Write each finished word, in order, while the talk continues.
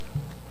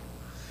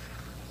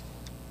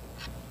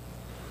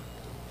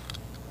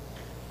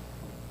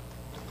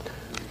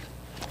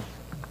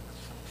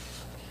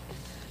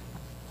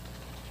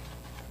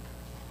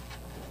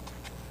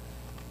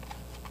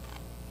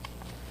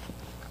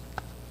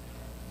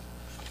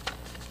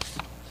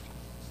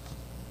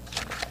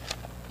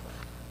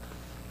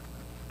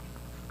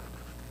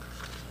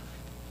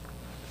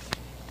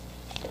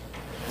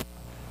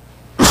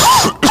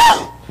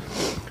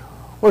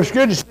Well, it's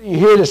good to see you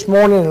here this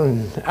morning,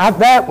 and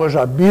that was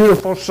a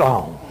beautiful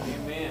song.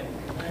 Amen.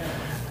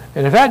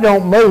 And if that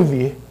don't move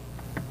you,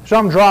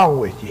 something's wrong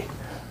with you.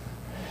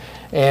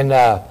 And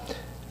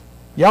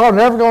y'all are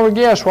never going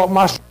to guess what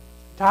my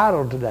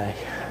title today.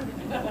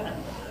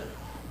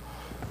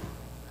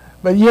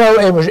 But you know,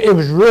 it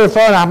was really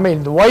fun. I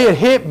mean, the way it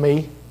hit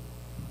me,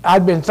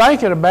 I'd been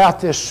thinking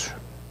about this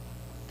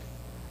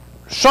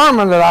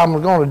sermon that I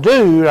was going to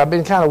do. I've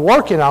been kind of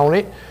working on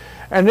it.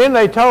 And then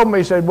they told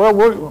me, said, well,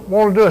 we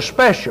want to do a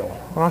special.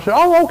 And I said,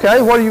 oh,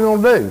 okay, what are you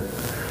going to do?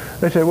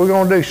 They said, we're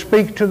going to do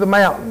Speak to the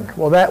Mountain.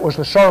 Well, that was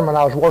the sermon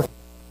I was working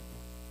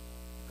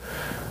on.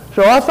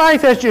 So I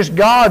think that's just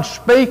God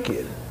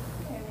speaking.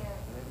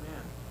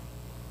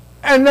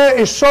 And that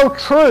is so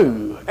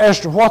true as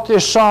to what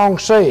this song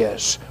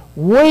says.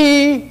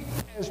 We,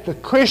 as the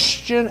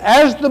Christian,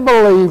 as the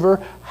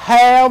believer,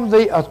 have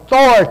the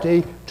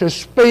authority to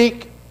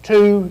speak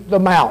to the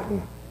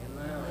mountain.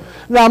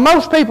 Now,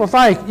 most people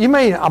think, you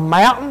mean a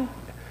mountain?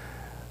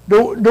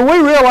 Do we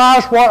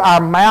realize what our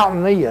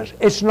mountain is?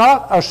 It's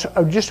not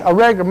just a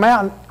regular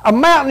mountain. A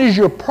mountain is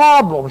your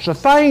problems, the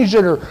things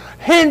that are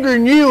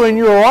hindering you in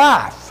your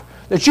life,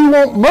 that you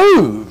want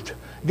moved.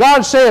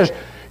 God says,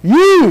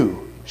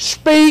 you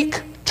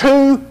speak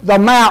to the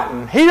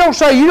mountain. He don't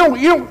say, you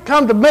don't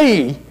come to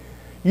me.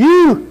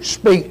 You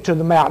speak to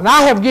the mountain.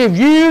 I have given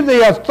you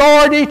the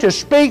authority to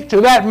speak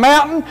to that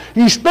mountain.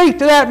 You speak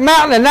to that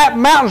mountain, and that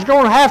mountain's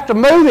going to have to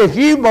move if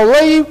you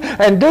believe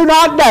and do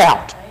not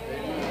doubt.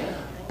 Amen.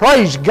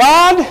 Praise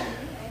God.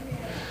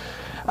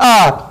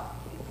 I'm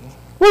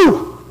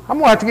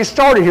going to have to get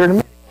started here in a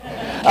minute.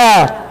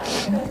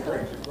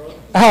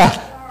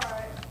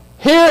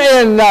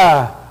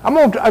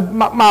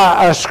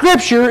 My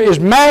scripture is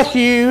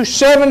Matthew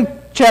 7.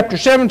 Chapter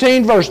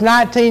 17, verse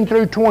 19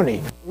 through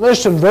 20.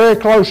 Listen very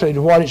closely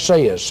to what it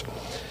says.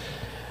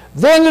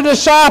 Then the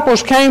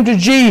disciples came to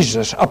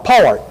Jesus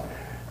apart.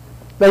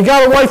 They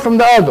got away from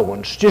the other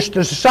ones, just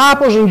the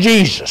disciples and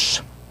Jesus.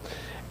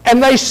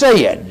 And they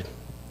said,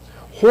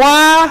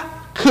 why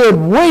could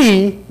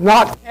we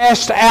not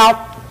cast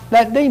out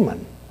that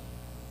demon?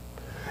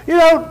 You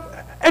know,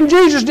 and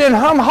Jesus didn't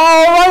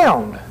hum-haw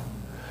around.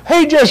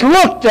 He just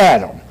looked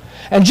at them.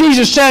 And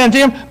Jesus said unto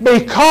him,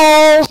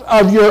 because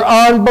of your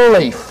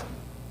unbelief.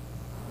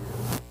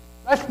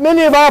 That's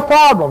many of our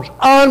problems,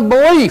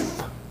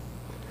 unbelief.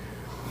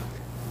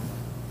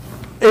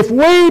 If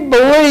we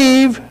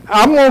believe,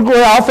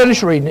 I'll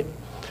finish reading it.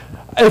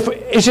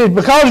 It says,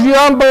 because of your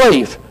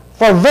unbelief,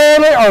 for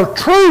verily or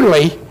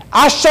truly,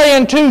 I say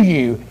unto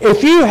you,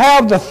 if you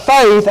have the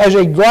faith as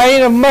a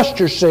grain of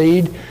mustard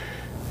seed,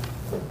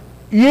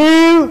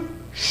 you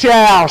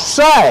shall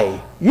say,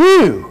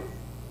 you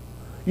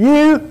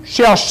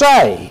shall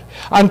say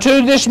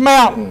unto this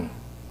mountain,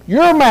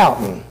 your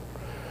mountain,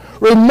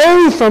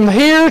 remove from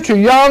here to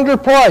yonder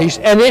place,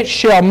 and it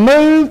shall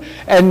move,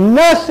 and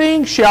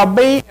nothing shall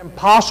be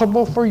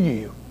impossible for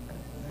you.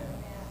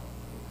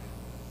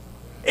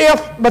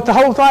 But the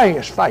whole thing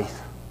is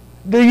faith.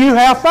 Do you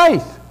have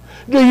faith?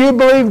 Do you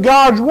believe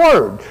God's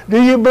Word?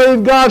 Do you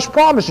believe God's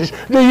promises?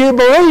 Do you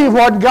believe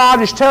what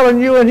God is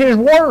telling you in His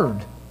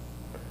Word?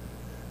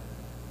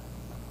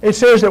 It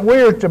says that we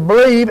are to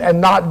believe and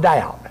not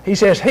doubt. He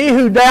says, he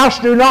who doubts,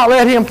 do not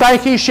let him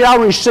think he shall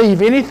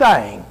receive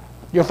anything.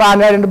 You'll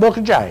find that in the book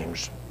of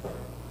James.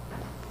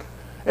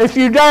 If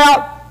you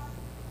doubt,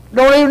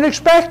 don't even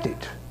expect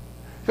it.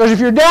 Because if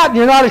you're doubting,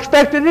 you're not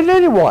expecting it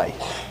anyway.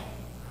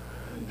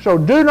 So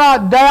do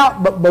not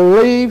doubt, but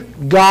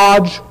believe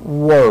God's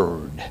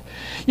Word.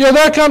 You know,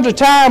 there comes a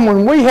time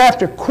when we have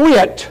to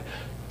quit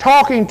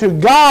talking to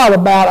God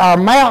about our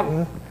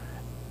mountain,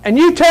 and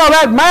you tell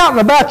that mountain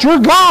about your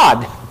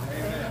God.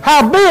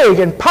 How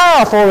big and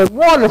powerful and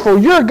wonderful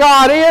your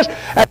God is,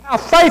 and how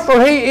faithful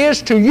He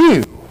is to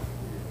you.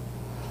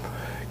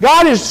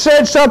 God has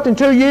said something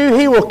to you.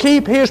 He will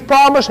keep His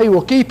promise. He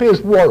will keep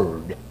His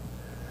word.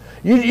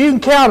 You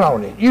can count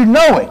on it. You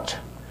know it.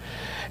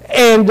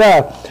 And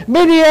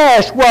many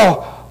ask,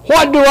 well,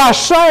 what do I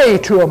say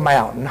to a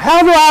mountain?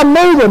 How do I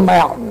move a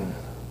mountain?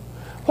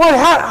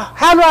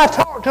 How do I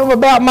talk to Him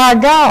about my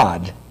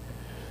God?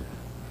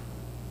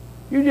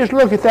 You just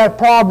look at that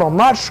problem,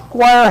 not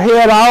square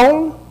head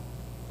on.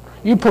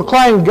 You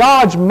proclaim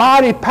God's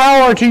mighty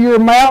power to your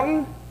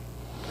mountain.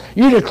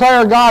 You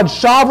declare God's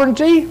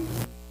sovereignty.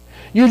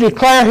 You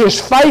declare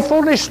His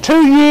faithfulness to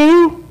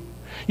you.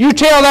 You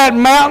tell that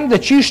mountain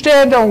that you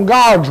stand on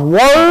God's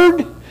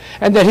Word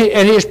and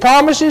His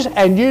promises,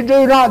 and you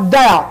do not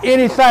doubt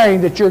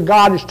anything that your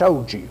God has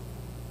told you.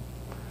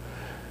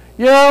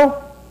 You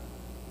know,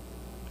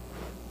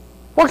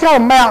 what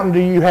kind of mountain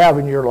do you have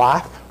in your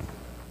life?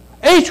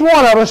 Each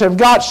one of us have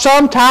got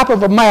some type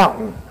of a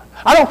mountain.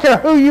 I don't care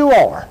who you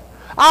are.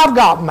 I've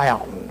got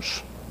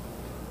mountains.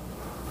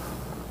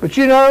 But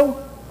you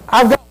know,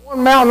 I've got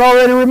one mountain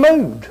already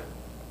removed.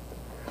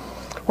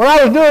 When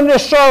I was doing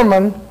this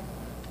sermon,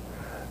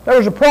 there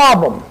was a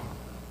problem.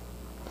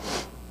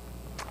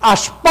 I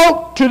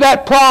spoke to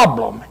that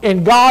problem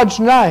in God's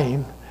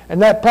name,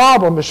 And that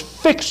problem is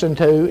fixing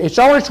to, it's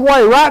on its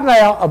way right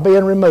now of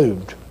being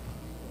removed.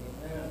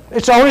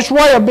 It's on its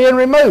way of being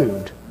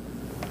removed.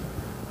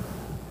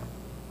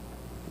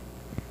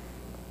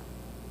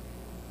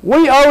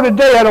 We owe the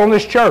debt on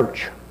this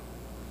church.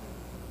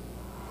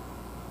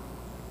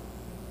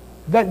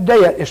 That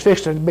debt is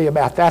fixing to be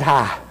about that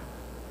high.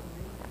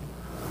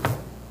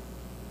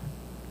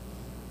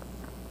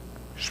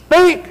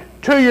 Speak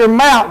to your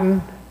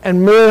mountain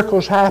and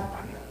miracles happen.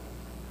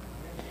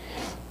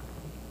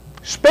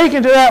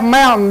 Speaking to that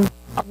mountain,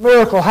 a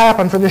miracle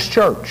happened for this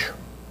church.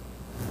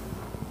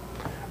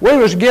 We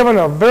was given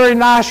a very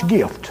nice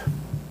gift.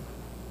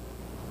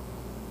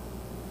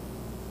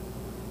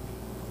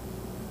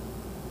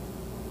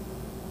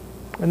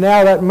 And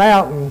now that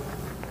mountain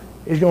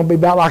is going to be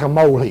about like a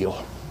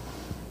molehill.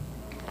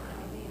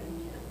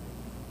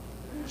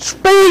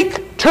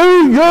 Speak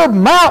to your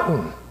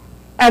mountain,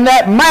 and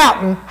that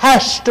mountain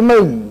has to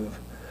move.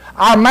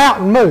 Our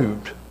mountain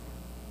moved.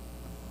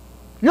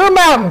 Your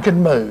mountain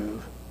can move.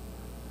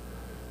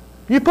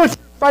 You put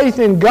your faith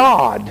in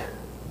God,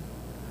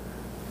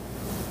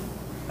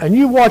 and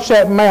you watch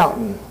that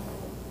mountain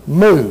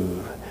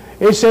move.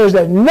 It says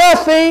that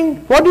nothing,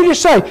 what did it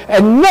say?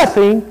 And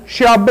nothing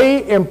shall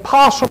be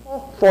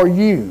impossible for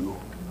you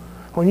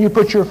when you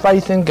put your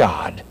faith in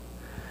God.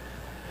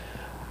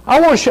 I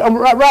want to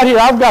right here,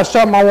 I've got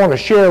something I want to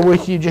share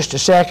with you just a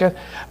second.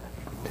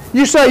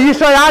 You say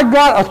I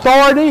got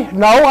authority?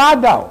 No, I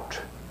don't.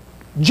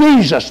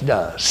 Jesus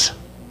does.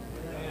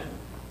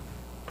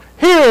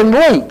 Here in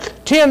Luke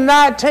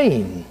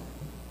 10:19.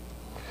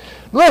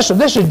 Listen,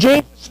 this is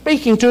Jesus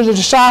speaking to the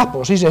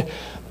disciples. He said,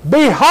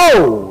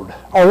 behold,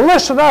 or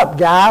listen up,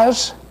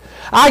 guys.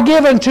 I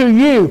give unto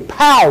you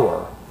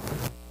power.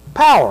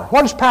 Power.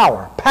 What is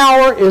power?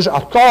 Power is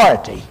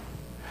authority.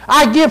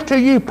 I give to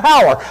you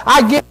power.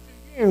 I give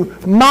to you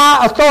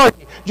my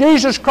authority.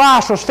 Jesus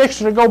Christ was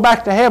fixing to go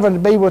back to heaven to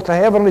be with the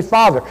Heavenly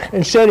Father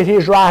and sit at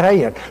His right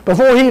hand.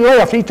 Before He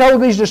left, He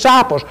told these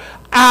disciples,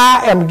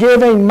 I am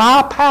giving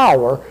my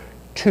power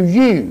to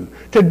you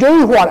to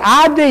do what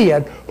I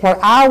did when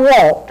I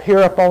walked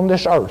here upon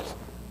this earth.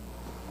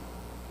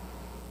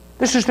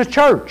 This is the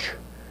church.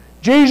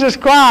 Jesus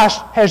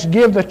Christ has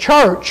given the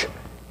church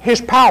His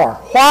power.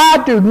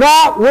 Why do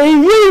not we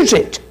use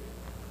it?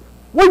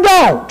 We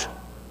don't.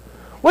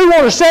 We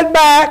want to sit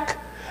back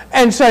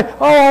and say,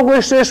 oh, I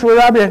wish this would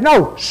have been.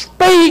 No,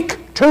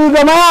 speak to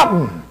the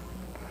mountain.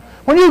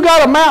 When you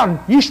got a mountain,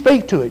 you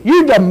speak to it.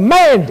 You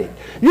demand it.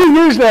 You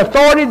use the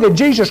authority that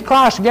Jesus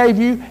Christ gave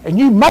you, and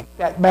you make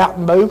that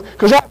mountain move,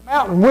 because that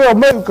mountain will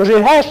move, because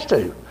it has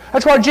to.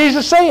 That's what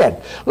Jesus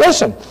said.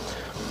 Listen.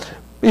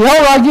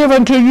 Behold, I give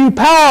unto you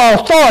power,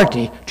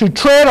 authority, to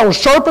tread on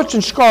serpents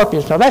and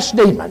scorpions. Now that's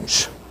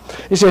demons.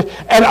 He says,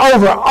 and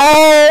over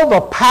all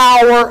the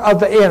power of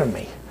the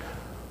enemy.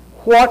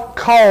 What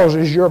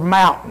causes your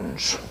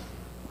mountains?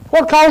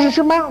 What causes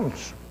your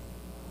mountains?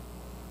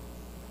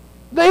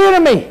 The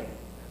enemy.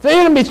 The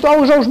enemy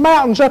throws those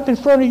mountains up in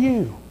front of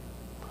you,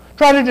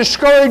 trying to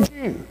discourage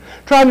you,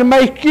 trying to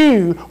make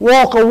you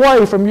walk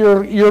away from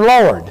your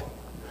Lord.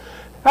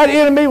 That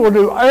enemy will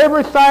do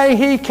everything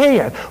he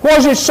can. What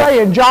does it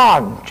say in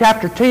John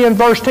chapter 10,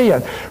 verse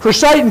 10? For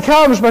Satan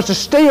comes but to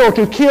steal,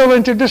 to kill,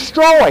 and to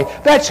destroy.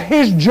 That's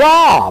his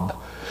job.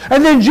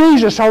 And then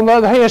Jesus, on the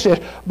other hand,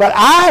 says, but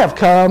I have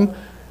come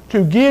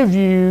to give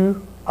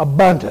you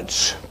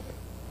abundance.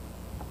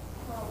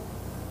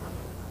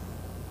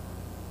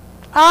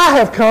 I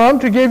have come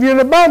to give you an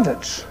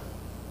abundance.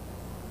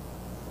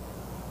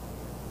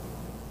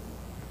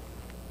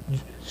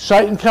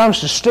 Satan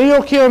comes to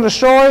steal, kill, and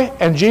destroy,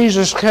 and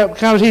Jesus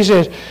comes, he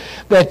says,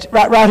 that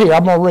right here,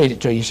 I'm going to read it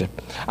to you. He said,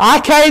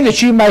 I came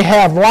that you may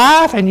have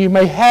life, and you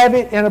may have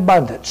it in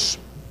abundance.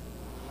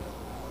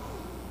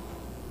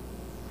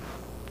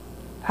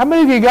 How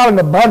many of you got an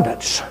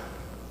abundance?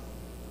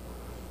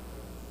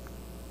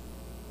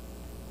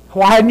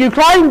 Why hadn't you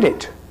claimed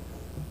it?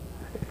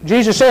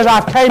 Jesus says,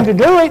 I came to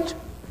do it.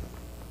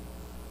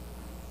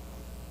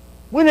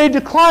 We need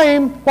to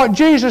claim what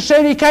Jesus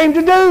said He came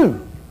to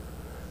do.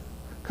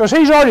 Because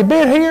He's already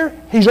been here.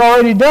 He's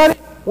already done it.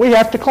 We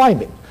have to claim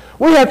it.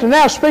 We have to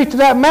now speak to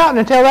that mountain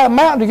and tell that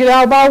mountain to get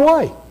out of our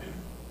way.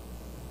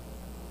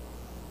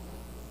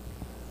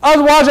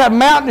 Otherwise, that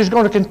mountain is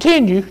going to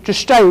continue to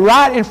stay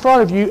right in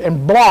front of you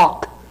and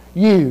block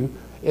you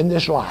in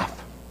this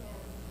life.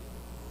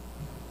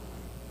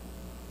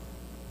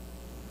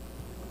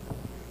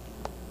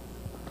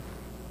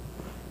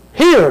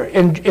 Here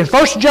in 1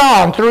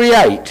 John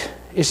 3:8,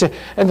 it says,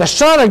 and the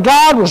Son of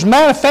God was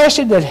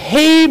manifested that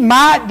He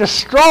might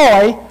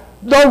destroy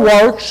the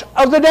works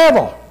of the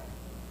devil.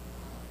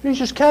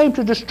 Jesus came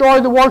to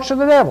destroy the works of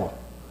the devil.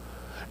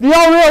 Do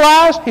y'all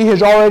realize He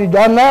has already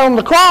done that on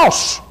the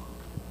cross?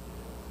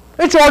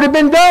 It's already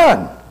been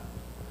done.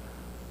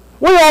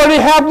 We already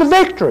have the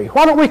victory.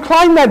 Why don't we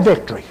claim that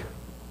victory?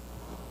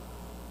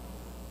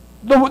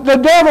 The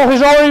devil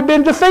has already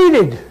been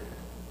defeated.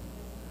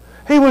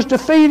 He was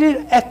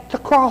defeated at the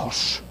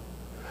cross.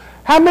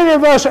 How many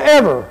of us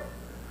ever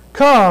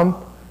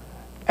come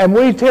and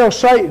we tell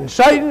Satan,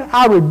 Satan,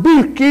 I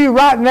rebuke you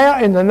right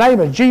now in the name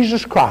of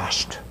Jesus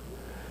Christ.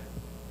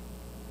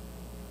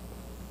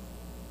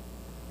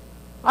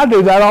 I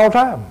do that all the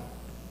time.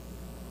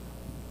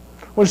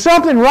 When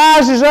something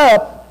rises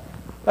up,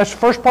 that's the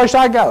first place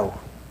I go.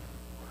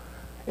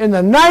 In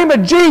the name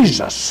of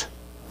Jesus,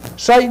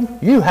 Satan,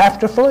 you have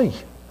to flee.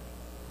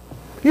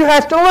 You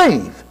have to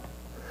leave.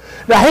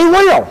 Now, he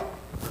will,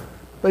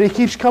 but he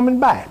keeps coming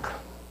back.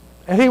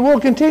 And he will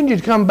continue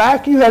to come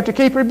back. You have to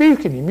keep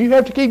rebuking him. You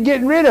have to keep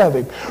getting rid of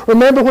him.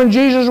 Remember when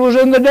Jesus was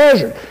in the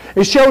desert?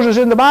 It shows us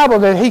in the Bible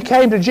that he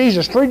came to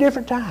Jesus 3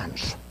 different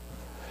times.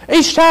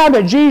 Each time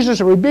that Jesus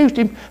rebuked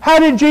him, how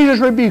did Jesus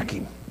rebuke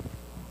him?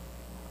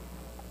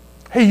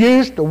 He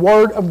used the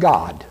Word of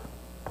God.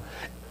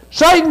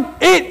 Satan,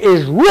 it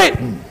is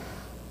written.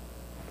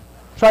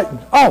 Satan,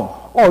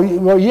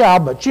 well, yeah,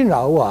 but you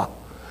know,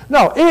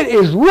 no, it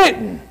is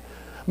written.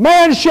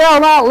 Man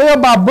shall not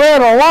live by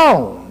bread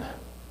alone.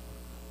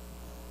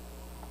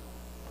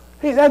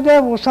 That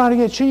devil was trying to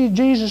get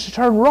Jesus to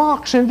turn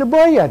rocks into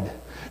bread.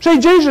 See,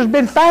 Jesus has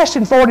been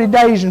fasting 40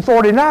 days and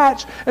 40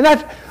 nights, and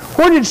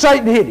where did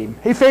Satan hit him?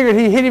 He figured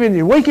he hit him in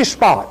the weakest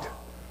spot,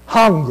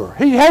 hunger.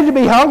 He had to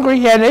be hungry.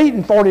 He hadn't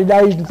eaten 40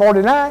 days and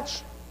 40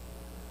 nights.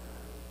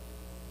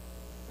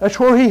 That's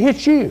where he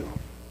hits you,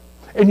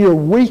 in your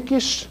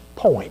weakest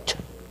point.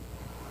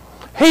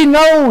 He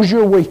knows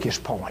your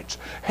weakest points.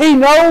 He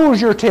knows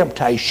your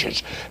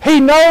temptations. He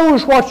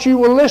knows what you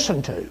will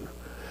listen to.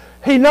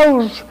 He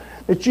knows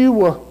that you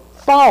will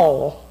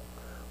fall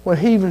when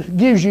he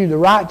gives you the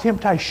right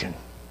temptation.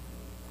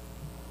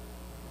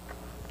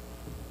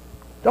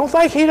 Don't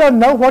think he doesn't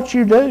know what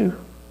you do.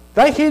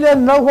 Think he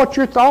doesn't know what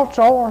your thoughts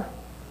are.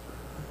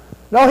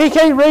 No, he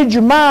can't read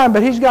your mind,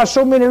 but he's got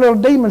so many little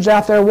demons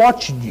out there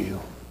watching you.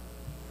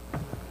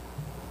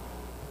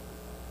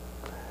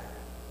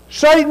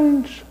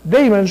 Satan's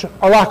demons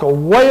are like a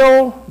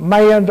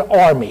well-manned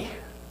army.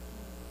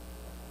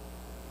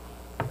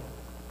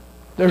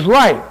 There's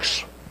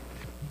ranks.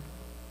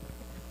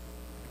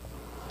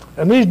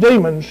 And these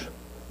demons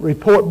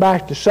report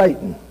back to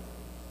Satan.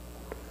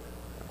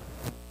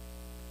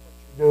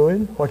 What you're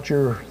doing, what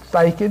you're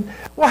thinking.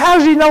 Well, how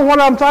does he know what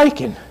I'm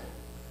thinking?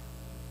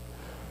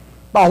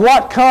 By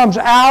what comes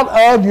out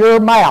of your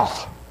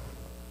mouth.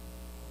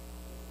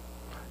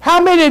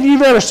 How many of you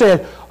have ever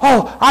said,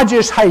 oh, I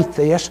just hate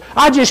this.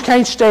 I just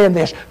can't stand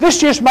this. This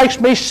just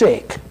makes me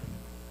sick.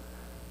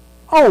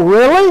 Oh,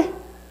 really?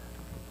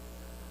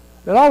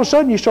 Then all of a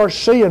sudden you start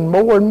seeing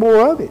more and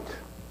more of it.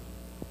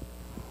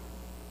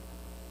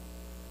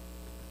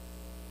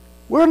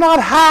 We're not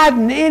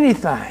hiding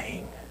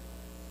anything.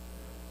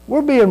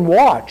 We're being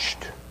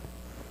watched.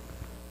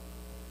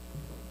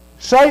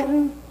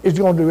 Satan is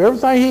going to do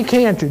everything he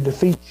can to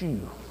defeat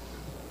you.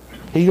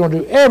 He's going to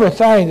do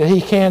everything that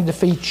he can to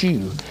defeat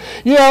you.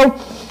 You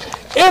know,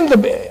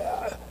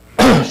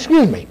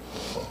 excuse me.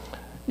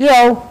 You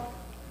know,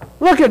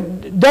 look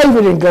at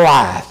David and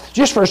Goliath,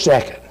 just for a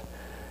second.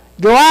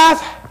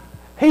 Goliath,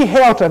 he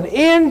held an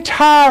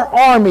entire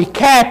army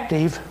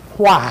captive.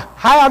 Why?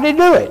 How did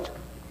he do it?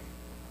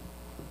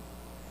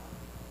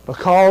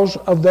 Because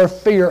of their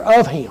fear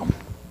of him.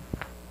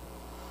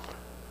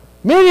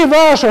 Many of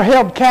us are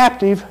held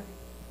captive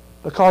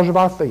because of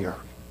our fear.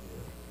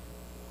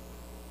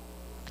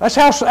 That's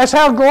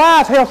how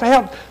Goliath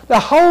held the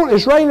whole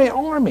Israeli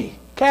army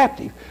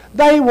captive.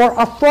 They were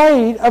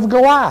afraid of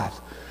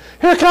Goliath.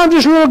 Here comes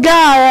this little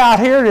guy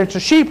out here that's a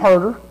sheep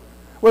herder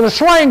with a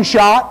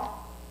slingshot,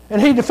 and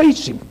he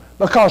defeats him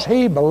because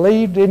he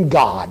believed in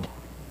God.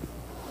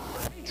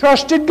 He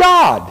trusted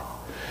God.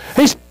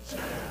 He said,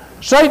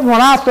 Satan, when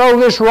I throw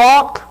this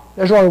rock,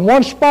 there's only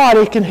one spot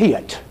it can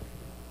hit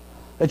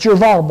that you're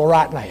vulnerable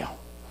right now.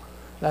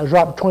 That was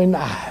right between the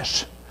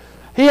eyes.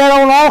 He had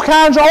on all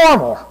kinds of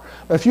armor.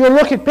 But if you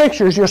look at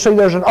pictures, you'll see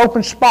there's an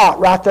open spot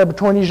right there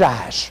between his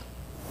eyes.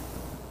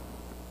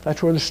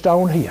 That's where the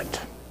stone hit.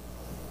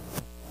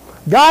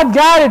 God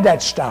guided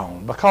that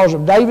stone because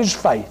of David's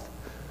faith.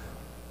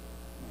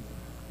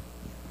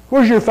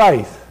 Where's your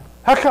faith?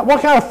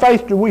 What kind of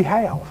faith do we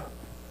have?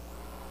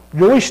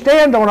 Do we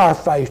stand on our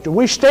faith? Do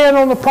we stand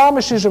on the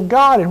promises of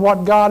God and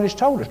what God has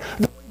told us?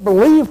 Do we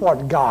believe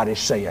what God has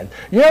said?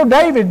 You know,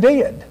 David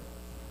did.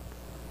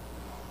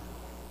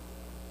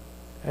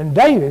 And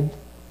David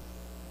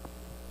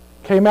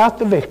came out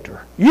the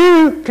victor.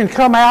 You can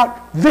come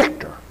out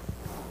victor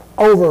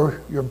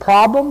over your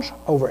problems,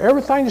 over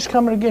everything that's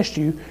coming against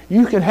you.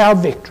 You can have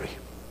victory.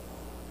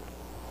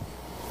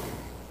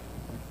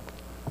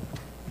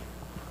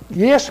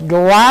 Yes,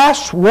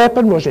 Goliath's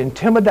weapon was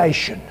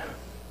intimidation.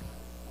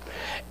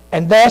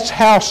 And that's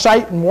how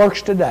Satan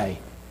works today.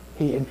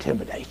 He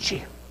intimidates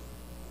you.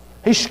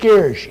 He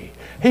scares you.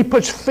 He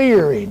puts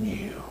fear in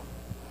you.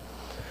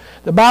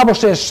 The Bible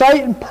says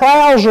Satan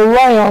prowls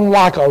around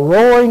like a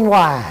roaring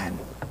lion.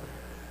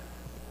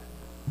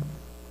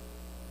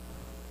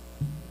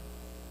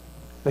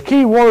 The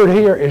key word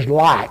here is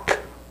like.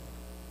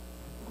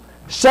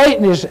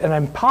 Satan is an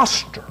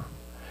imposter.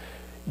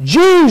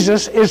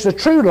 Jesus is the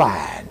true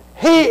lion.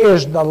 He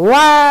is the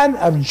Lion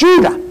of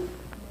Judah.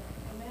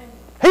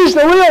 He's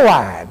the real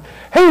lion.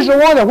 He's the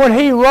one that when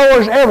he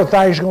roars,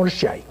 everything's going to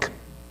shake.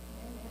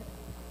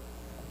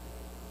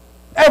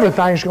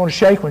 Everything's going to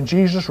shake when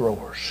Jesus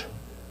roars.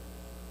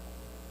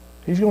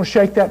 He's going to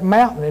shake that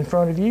mountain in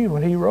front of you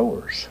when he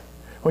roars.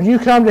 When you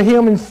come to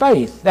him in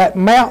faith, that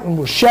mountain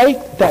will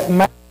shake, that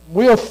mountain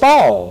will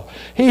fall.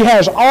 He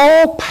has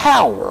all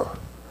power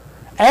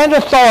and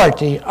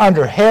authority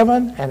under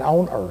heaven and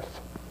on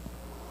earth.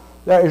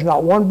 There is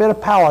not one bit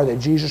of power that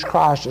Jesus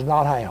Christ does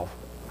not have.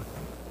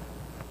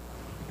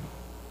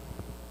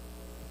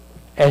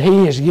 And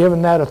he has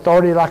given that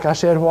authority, like I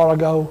said a while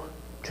ago,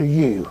 to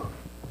you,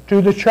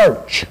 to the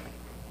church.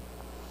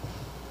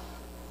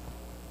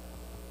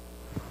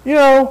 You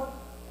know,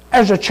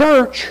 as a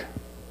church,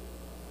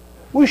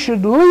 we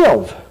should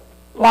live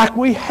like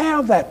we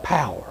have that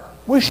power.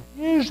 We should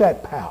use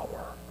that power.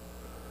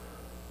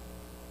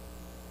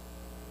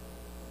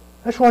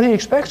 That's what he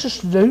expects us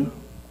to do.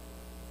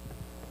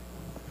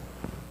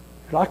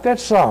 Like that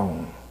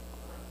song.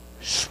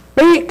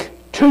 Speak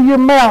to your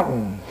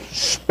mountain.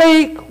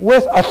 Speak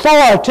with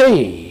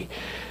authority.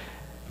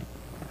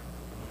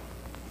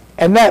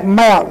 And that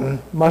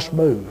mountain must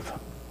move.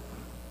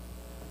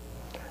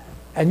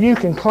 And you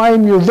can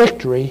claim your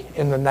victory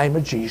in the name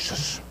of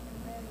Jesus.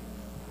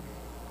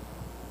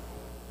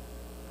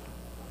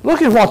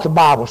 Look at what the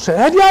Bible says.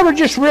 Have you ever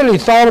just really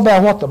thought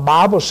about what the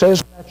Bible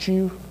says about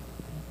you?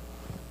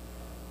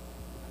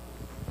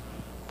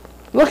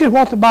 Look at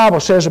what the Bible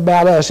says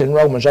about us in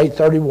Romans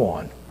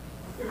 8:31.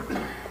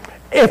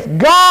 If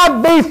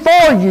God be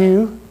for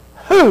you,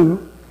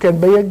 who can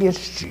be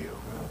against you?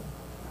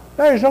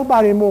 There is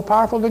nobody more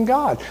powerful than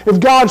God. If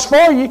God's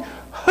for you,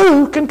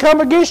 who can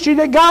come against you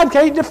that God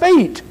can't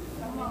defeat?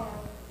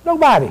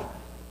 Nobody.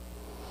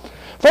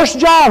 1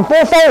 John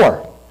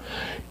 4:4.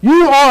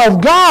 You are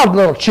of God,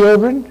 little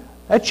children.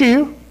 That's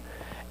you.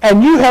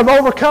 And you have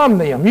overcome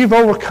them. You've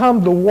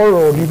overcome the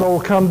world. You've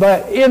overcome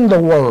that in the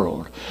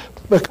world.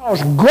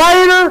 Because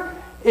greater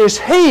is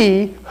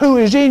he who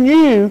is in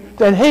you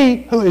than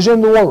he who is in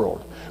the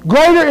world.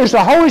 Greater is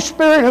the Holy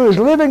Spirit who is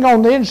living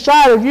on the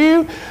inside of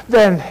you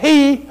than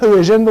he who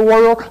is in the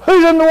world.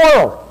 Who's in the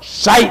world?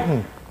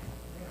 Satan.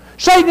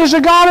 Satan is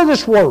the god of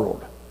this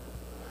world.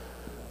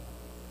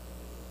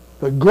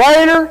 But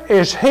greater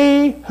is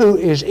he who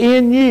is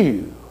in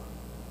you,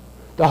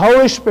 the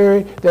Holy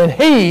Spirit, than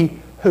he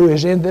who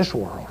is in this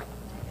world.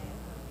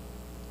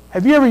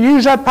 Have you ever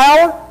used that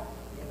power?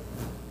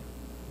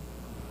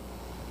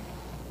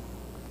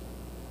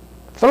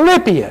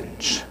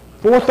 Philippians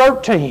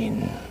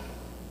 4:13.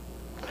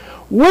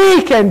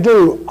 We can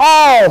do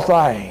all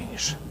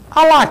things.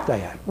 I like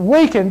that.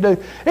 We can do. It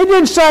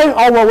didn't say,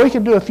 oh, well, we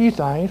can do a few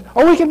things,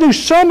 or we can do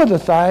some of the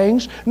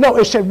things. No,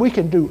 it said we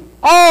can do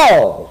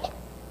all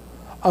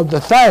of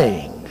the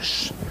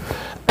things.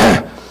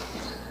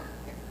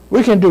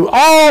 We can do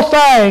all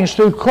things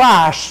through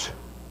Christ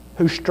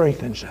who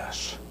strengthens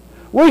us.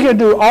 We can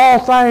do all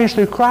things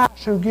through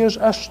Christ who gives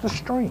us the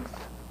strength.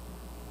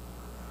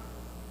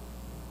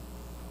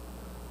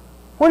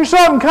 When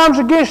something comes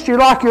against you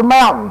like your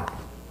mountain,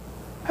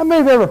 how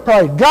many of you ever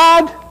prayed,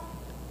 God,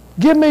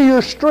 give me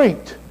your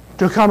strength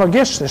to come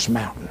against this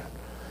mountain?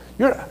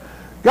 God,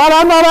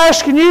 I'm not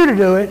asking you to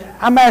do it.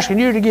 I'm asking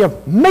you to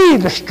give me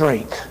the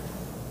strength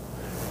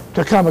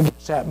to come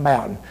against that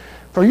mountain.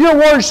 For your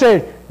word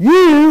said,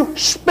 you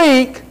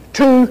speak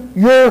to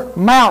your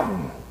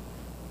mountain.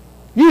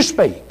 You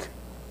speak.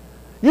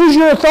 Use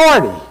your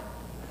authority.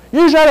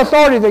 Use that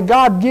authority that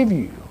God give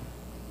you.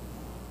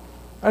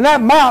 And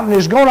that mountain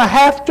is going to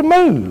have to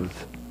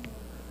move.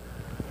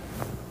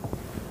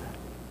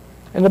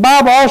 And the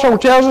Bible also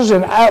tells us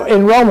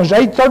in Romans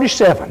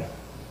 8:37,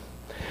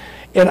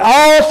 in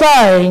all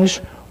things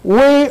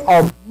we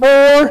are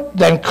more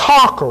than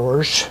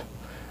conquerors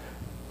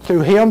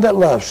through him that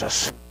loves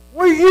us.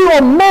 You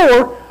are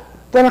more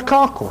than a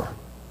conqueror.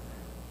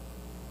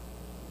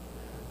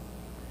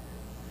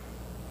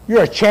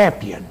 You're a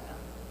champion.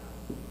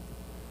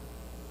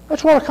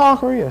 That's what a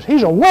conqueror is.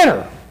 He's a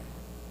winner.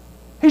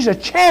 He's a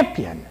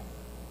champion.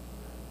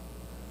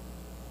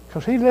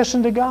 Because he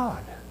listened to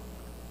God.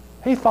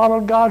 He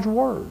followed God's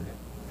word.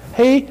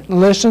 He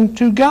listened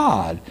to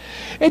God.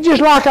 It's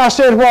just like I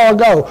said a while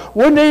ago,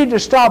 we need to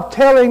stop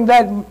telling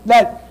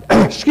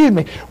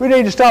we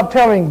need to stop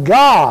telling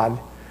God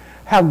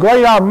how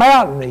great our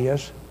mountain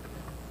is.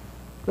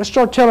 Let's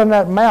start telling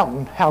that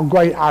mountain how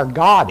great our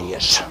God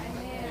is.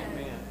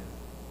 Amen.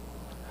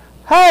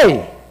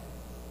 Hey,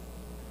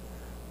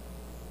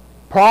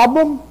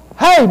 problem?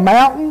 Hey,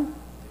 mountain,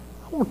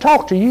 I want to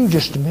talk to you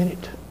just a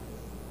minute.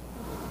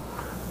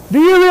 Do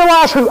you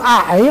realize who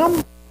I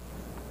am?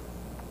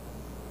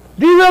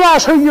 Do you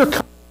realize who you're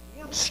coming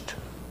against?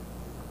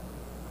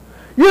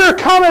 You're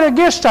coming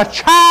against a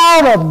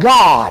child of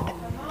God.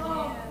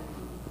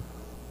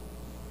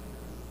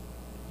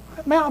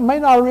 That mountain may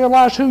not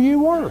realize who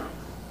you were.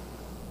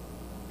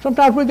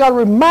 Sometimes we've got to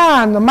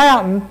remind the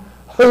mountain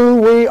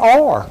who we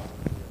are.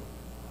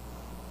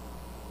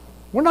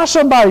 We're not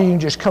somebody you can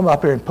just come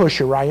up here and push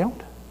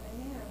around.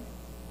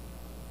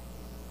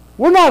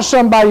 We're not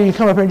somebody you can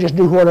come up here and just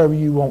do whatever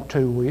you want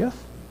to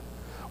with.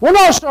 We're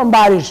not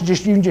somebody that's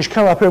just, you can just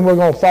come up here and we're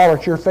going to fall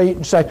at your feet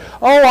and say,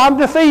 oh, I'm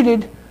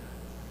defeated.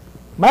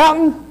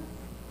 Mountain,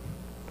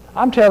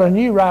 I'm telling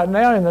you right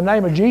now, in the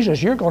name of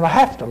Jesus, you're going to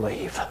have to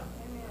leave.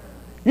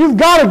 You've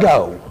got to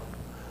go.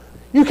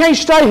 You can't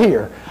stay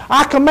here.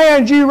 I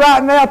command you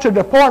right now to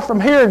depart from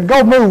here and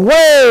go move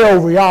way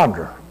over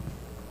yonder.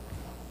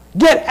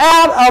 Get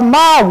out of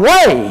my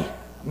way,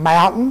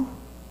 mountain.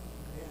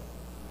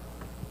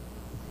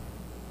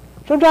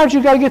 Sometimes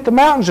you've got to get the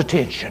mountain's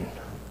attention.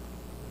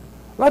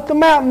 Let the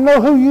mountain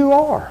know who you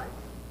are.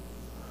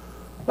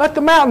 Let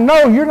the mountain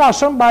know you're not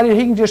somebody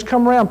he can just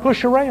come around and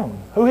push around,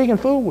 who he can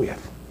fool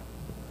with.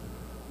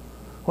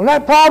 When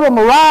that problem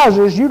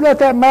arises, you let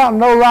that mountain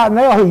know right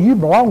now who you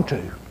belong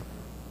to.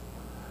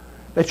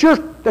 That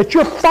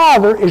your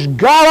Father is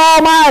God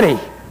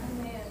Almighty.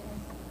 Amen.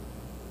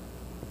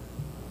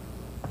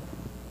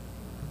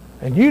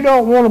 And you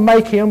don't want to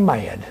make him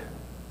mad.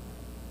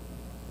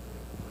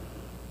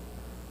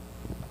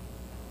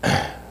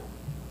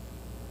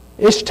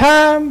 It's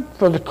time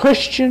for the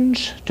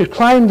Christians to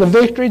claim the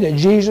victory that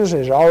Jesus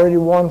has already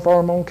won for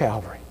them on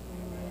Calvary.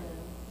 Amen.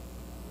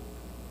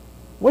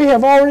 We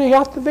have already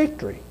got the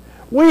victory.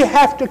 We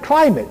have to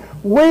claim it.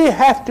 We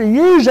have to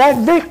use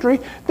that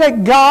victory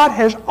that God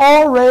has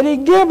already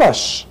given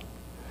us.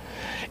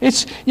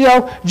 It's,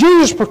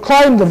 Jesus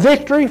proclaimed the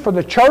victory for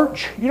the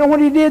church. You know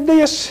when he did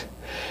this?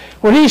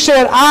 When he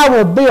said, I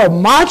will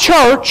build my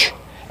church,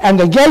 and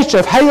the gates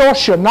of hell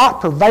shall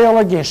not prevail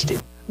against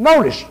it.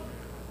 Notice,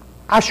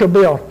 I shall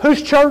build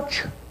whose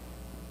church?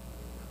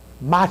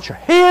 My church.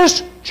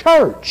 His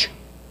church.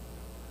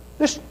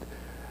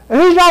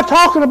 And he's not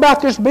talking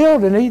about this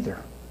building either.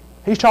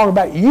 He's talking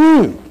about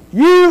you.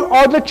 You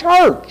are the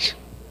church.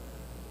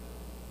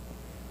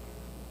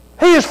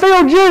 He has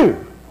filled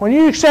you. When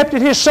you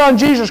accepted his Son,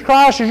 Jesus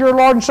Christ, as your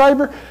Lord and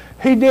Savior,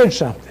 he did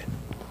something.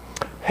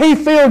 He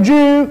filled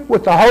you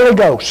with the Holy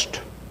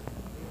Ghost.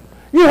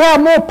 You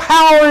have more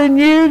power in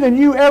you than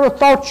you ever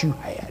thought you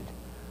had.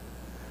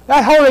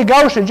 That Holy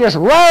Ghost is just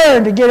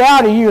raring to get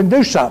out of you and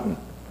do something.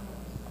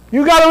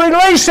 You got to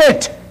release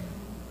it.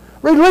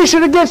 Release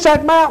it against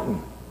that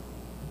mountain.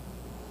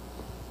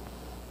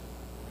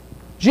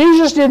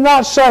 Jesus did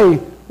not say,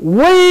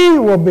 we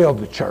will build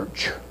the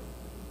church.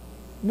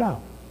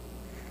 No.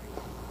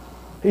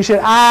 He said,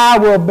 I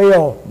will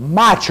build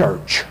my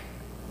church.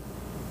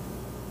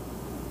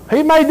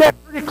 He made that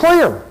pretty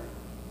clear.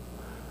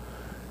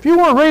 If you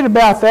want to read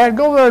about that,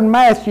 go there in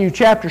Matthew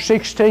chapter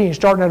 16,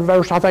 starting at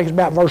verse, I think it's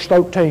about verse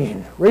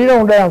 13. Read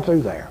on down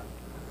through there.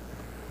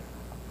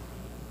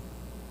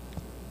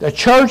 The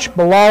church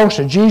belongs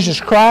to Jesus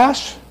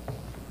Christ,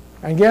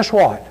 and guess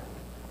what?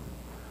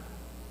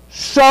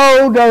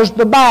 So does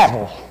the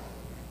battle.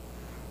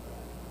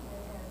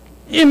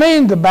 You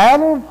mean the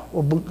battle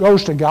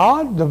goes to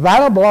God? The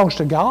battle belongs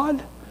to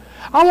God?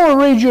 I want to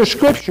read you a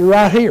scripture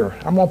right here.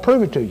 I'm going to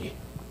prove it to you.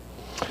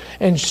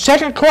 In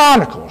 2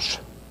 Chronicles,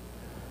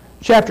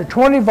 chapter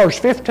 20, verse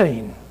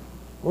 15.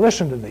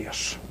 Listen to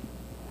this.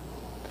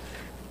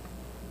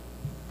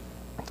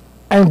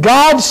 And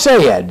God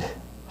said,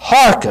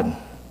 hearken,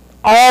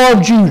 all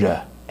of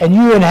Judah, and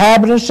you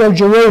inhabitants of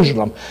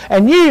Jerusalem,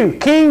 and you,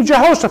 King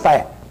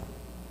Jehoshaphat.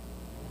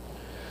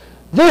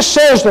 This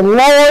says the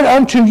Lord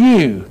unto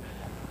you.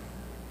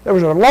 There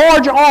was a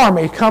large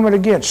army coming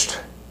against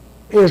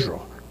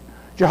Israel.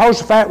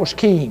 Jehoshaphat was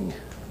king.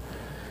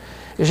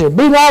 He said,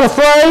 be not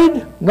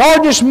afraid, nor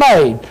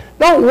dismayed.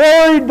 Don't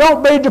worry,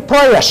 don't be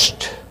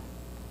depressed.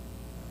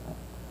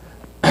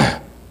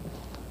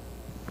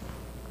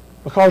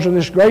 Because of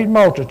this great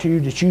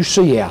multitude that you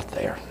see out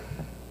there.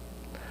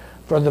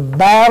 For the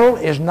battle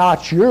is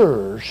not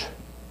yours,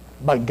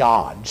 but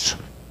God's.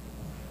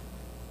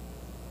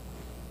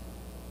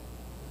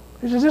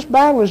 He says, this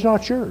battle is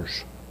not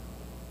yours.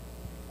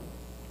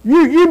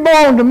 You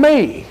belong to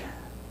me.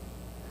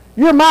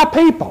 You're my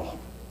people.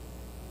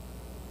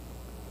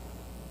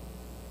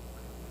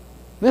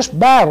 This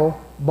battle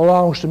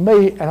belongs to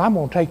me, and I'm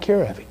going to take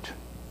care of it.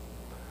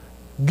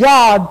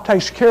 God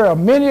takes care of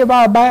many of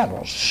our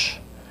battles.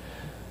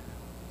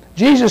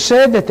 Jesus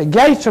said that the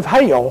gates of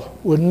hell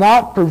would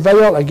not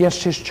prevail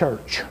against his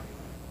church.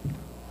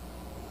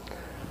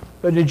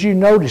 But did you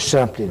notice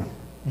something?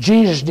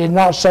 Jesus did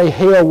not say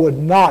hell would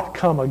not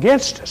come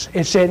against us.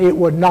 It said it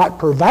would not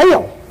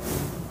prevail.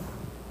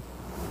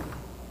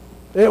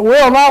 It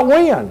will not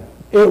win.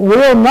 It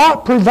will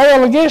not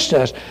prevail against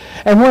us.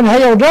 And when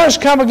hell does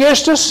come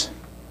against us,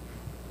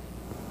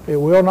 it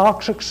will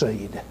not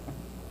succeed.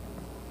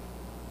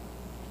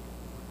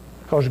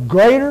 Because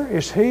greater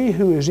is he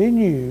who is in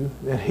you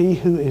than he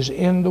who is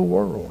in the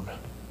world.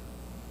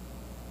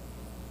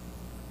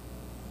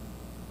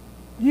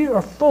 You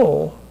are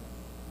full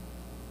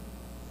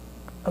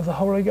of the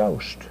Holy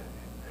Ghost.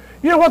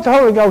 You know what the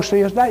Holy Ghost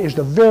is? That is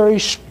the very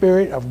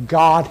Spirit of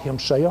God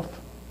himself.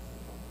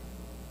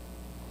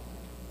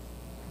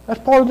 That's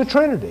part of the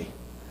Trinity.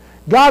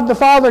 God the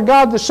Father,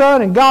 God the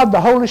Son, and God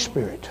the Holy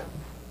Spirit.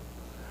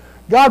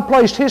 God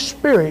placed his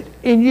Spirit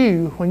in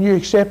you when you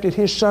accepted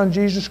his Son,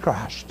 Jesus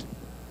Christ.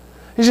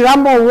 He said,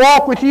 I'm going to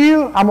walk with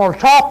you. I'm going to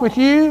talk with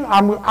you.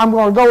 I'm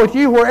going to go with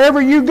you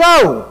wherever you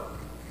go.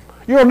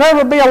 You'll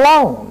never be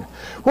alone.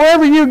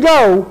 Wherever you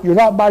go, you're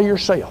not by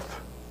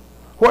yourself.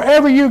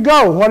 Wherever you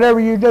go, whatever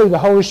you do, the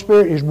Holy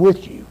Spirit is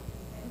with you.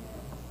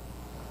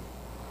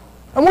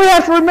 And we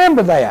have to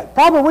remember that.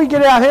 Probably we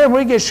get out here and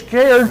we get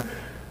scared,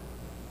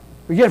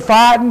 we get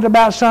frightened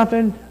about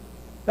something.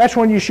 That's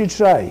when you should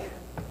say,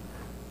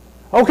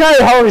 okay,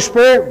 Holy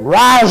Spirit,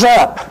 rise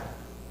up.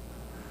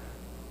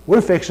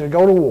 We're fixing to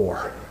go to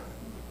war.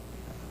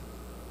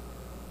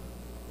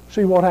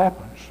 See what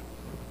happens.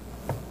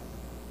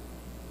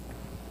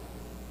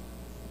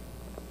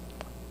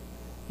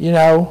 You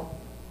know,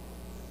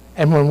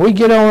 and when we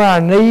get on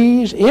our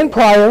knees in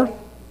prayer,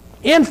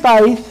 in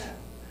faith,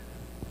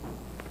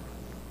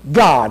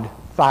 God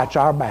fights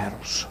our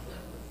battles.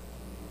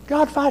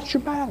 God fights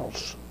your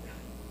battles.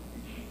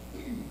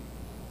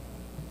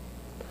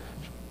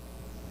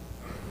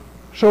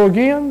 So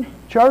again,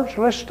 church,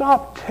 let's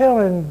stop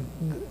telling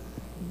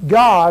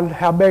God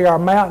how big our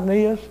mountain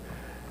is,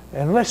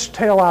 and let's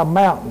tell our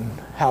mountain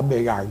how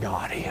big our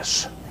God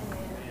is.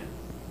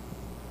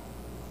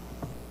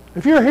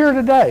 If you're here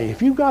today,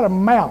 if you've got a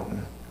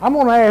mountain, I'm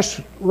going to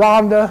ask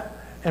Rhonda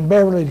and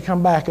Beverly to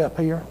come back up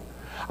here.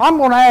 I'm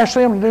going to ask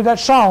them to do that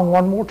song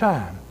one more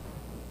time.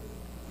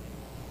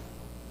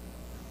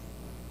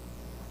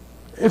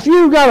 If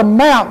you've got a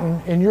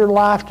mountain in your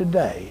life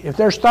today, if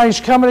there's things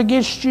coming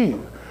against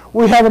you,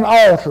 we have an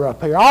altar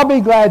up here. I'll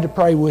be glad to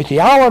pray with you.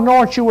 I'll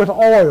anoint you with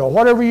oil,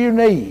 whatever you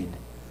need.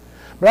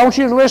 But I want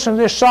you to listen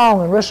to this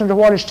song and listen to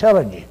what it's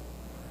telling you.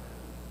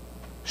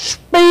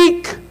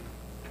 Speak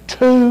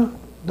to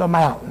the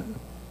mountain.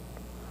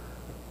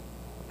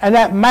 And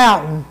that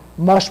mountain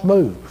must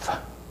move.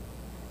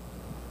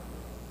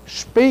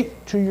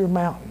 Speak to your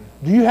mountain.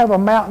 Do you have a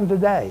mountain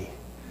today?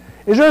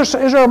 Is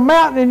there a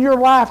mountain in your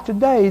life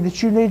today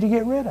that you need to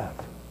get rid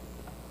of?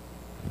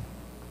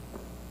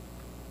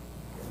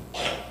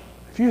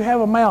 If you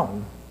have a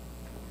mountain,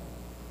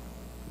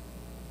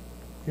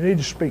 you need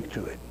to speak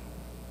to it.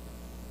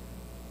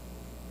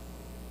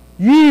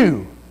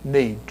 You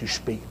need to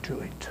speak to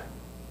it.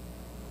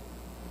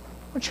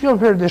 Why don't you come up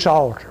here to this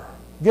altar?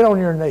 Get on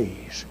your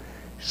knees.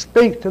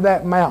 Speak to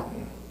that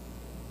mountain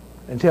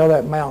and tell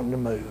that mountain to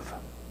move.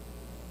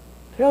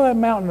 Tell that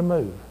mountain to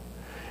move.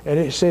 And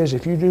it says,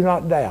 if you do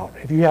not doubt,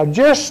 if you have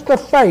just the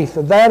faith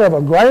of that of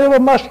a grain of a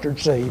mustard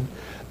seed,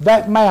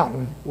 that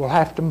mountain will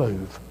have to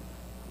move.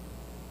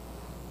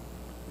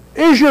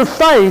 Is your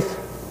faith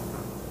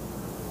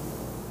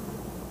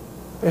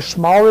as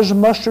small as a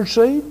mustard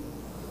seed?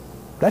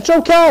 That's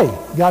okay.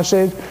 God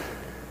says,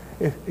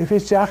 if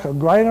it's like a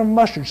grain of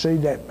mustard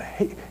seed,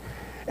 in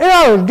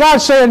other words,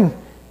 God's saying,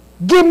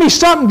 give me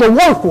something to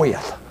work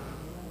with.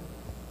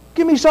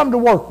 Give me something to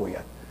work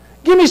with.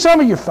 Give me some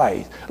of your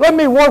faith. Let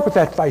me work with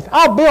that faith.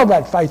 I'll build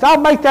that faith.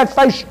 I'll make that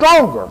faith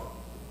stronger.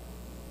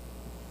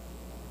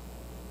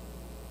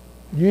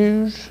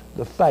 Use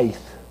the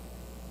faith.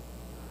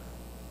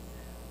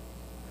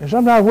 And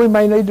sometimes we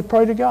may need to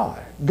pray to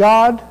God.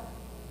 God,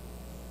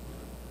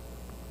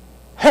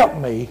 help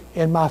me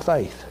in my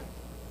faith.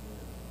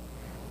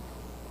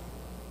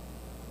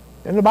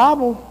 In the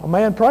Bible, a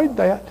man prayed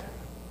that.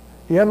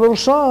 He had a little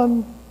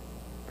son,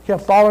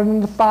 kept falling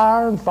in the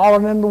fire and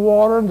falling in the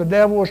water, and the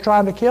devil was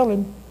trying to kill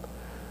him.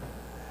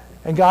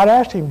 And God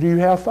asked him, do you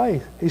have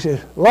faith? He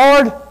said,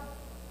 Lord,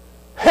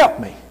 help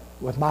me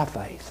with my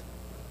faith.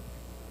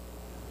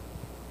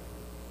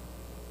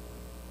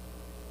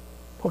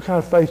 What kind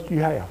of faith do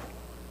you have?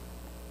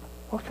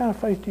 What kind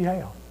of faith do you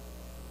have?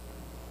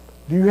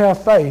 Do you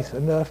have faith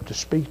enough to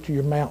speak to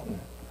your mountain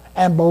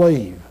and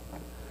believe?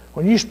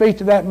 When you speak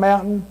to that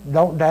mountain,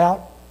 don't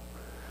doubt.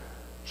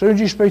 As soon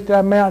as you speak to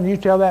that mountain, you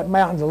tell that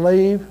mountain to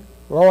leave.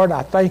 Lord,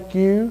 I thank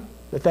you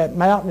that that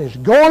mountain is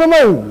going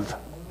to move.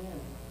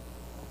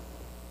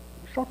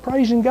 Start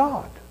praising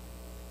God.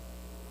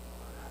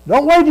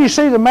 Don't wait till you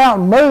see the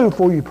mountain move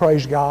before you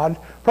praise God.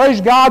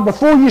 Praise God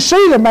before you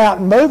see the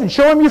mountain move and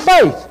show Him your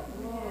faith.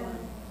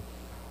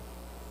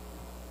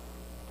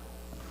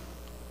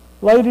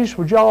 Ladies,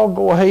 would y'all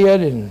go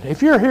ahead and,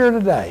 if you're here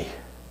today,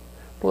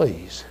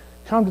 please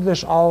come to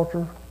this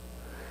altar.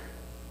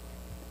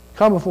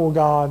 Come before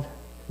God.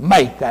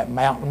 Make that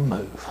mountain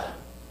move.